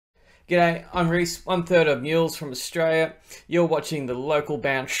G'day, I'm Reese, 1/3 of Mules from Australia. You're watching the local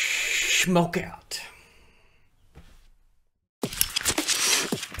band Smokeout.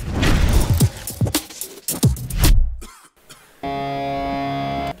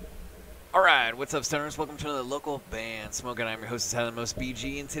 Alright, what's up, stoners? Welcome to another local band, Smokeout. I'm your host, Tyler, the most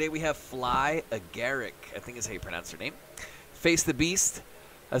BG, and today we have Fly Agaric, I think is how you pronounce their name. Face the Beast,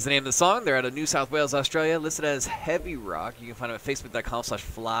 that's the name of the song. They're out of New South Wales, Australia, listed as heavy rock. You can find them at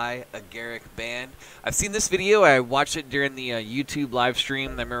facebook.com/FlyAgaricBand. I've seen this video. I watched it during the YouTube live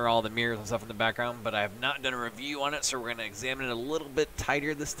stream. I remember all the mirrors and stuff in the background, but I have not done a review on it, so we're going to examine it a little bit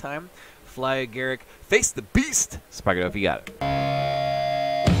tighter this time. Fly Agaric, Face the Beast. Spark it up if you got it.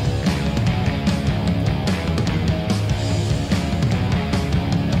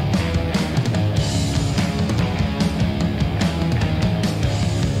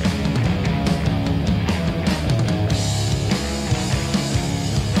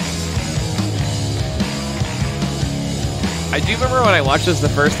 I do remember when I watched this the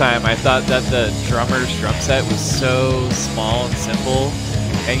first time, I thought that the drummer's drum set was so small and simple,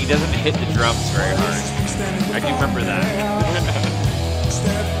 and he doesn't hit the drums very hard. I do remember that.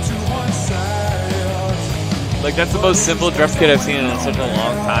 Like, that's the most simple drum kit I've seen in such a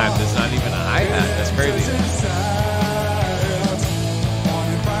long time. There's not even a hi-hat. That's crazy.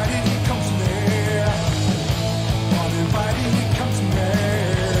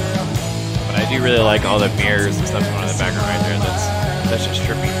 I do really like all the mirrors and stuff on the background right there. That's just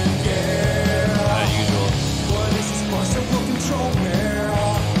trippy. Not usual.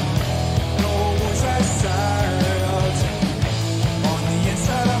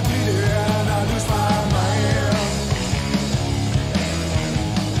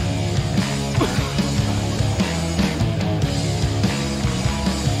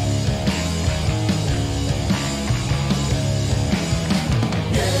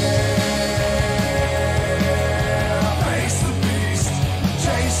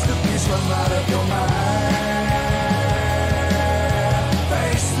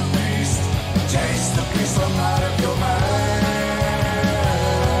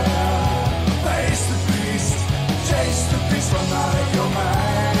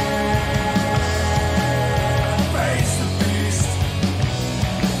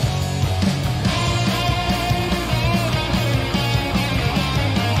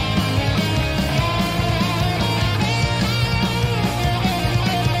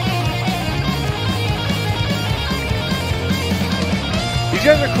 These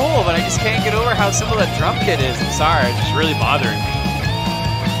guys are cool, but I just can't get over how simple that drum kit is. I'm sorry, it's just really bothering me.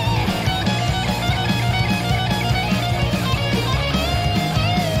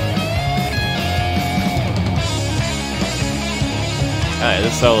 Alright,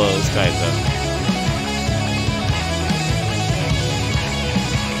 this solo is tight though.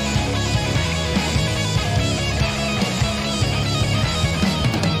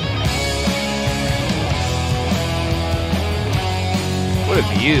 What a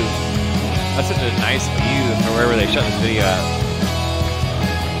view. That's such a nice view for wherever they shot this video at.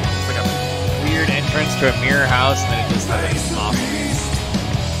 It's like a weird entrance to a mirror house, and then it just has like awesome.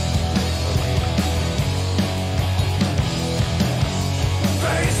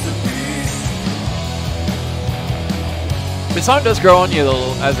 The song does grow on you a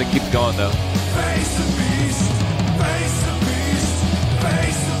little as it keeps going though.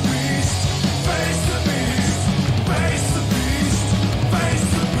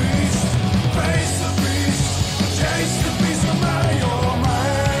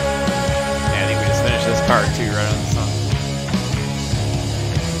 Part 2 right on the song.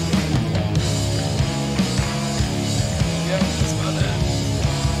 Yeah, that's about it.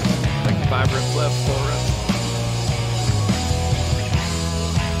 Like 5 rips left, 4 rips.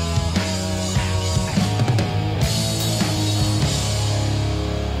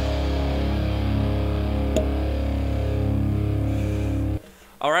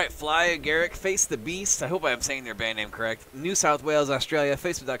 Alright, Fly Agaric, Face the Beast. I hope I'm saying their band name correct. New South Wales, Australia.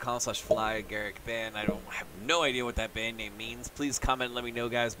 Facebook.com/FlyAgaricBand. I have no idea what that band name means. Please comment and let me know,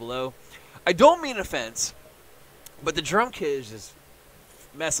 guys, below. I don't mean offense, but the drum kit is just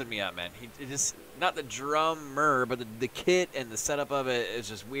messing me up, man. It just, not the drummer, but the kit and the setup of it is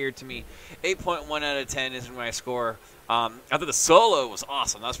just weird to me. 8.1 out of 10 is my score. I thought the solo was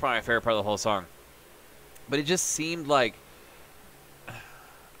awesome. That's probably my favorite part of the whole song. But it just seemed like,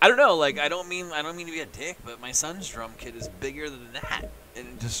 I don't know, like, I don't mean to be a dick, but my son's drum kit is bigger than that, and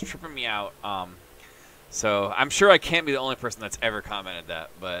it just tripping me out. So I'm sure I can't be the only person that's ever commented that,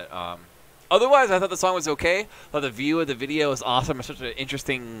 but Otherwise, I thought the song was okay. I thought the view of the video was awesome. It's such an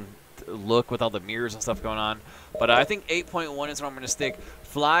interesting look with all the mirrors and stuff going on. But I think 8.1 is where I'm going to stick.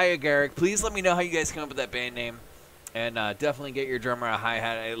 Fly Agaric. Please let me know how you guys come up with that band name. And definitely get your drummer a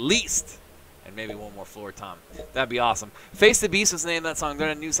hi-hat at least. And maybe one more floor tom. That'd be awesome. Face the Beast was the name of that song. They're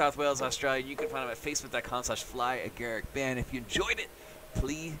in New South Wales, Australia. You can find them at facebook.com/FlyAgaricBand. If you enjoyed it,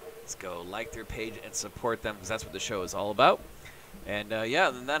 please go like their page and support them because that's what the show is all about. And yeah,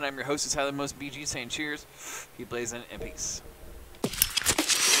 other than that, I'm your host, Tyler Most BG, saying cheers, keep blazing, and peace.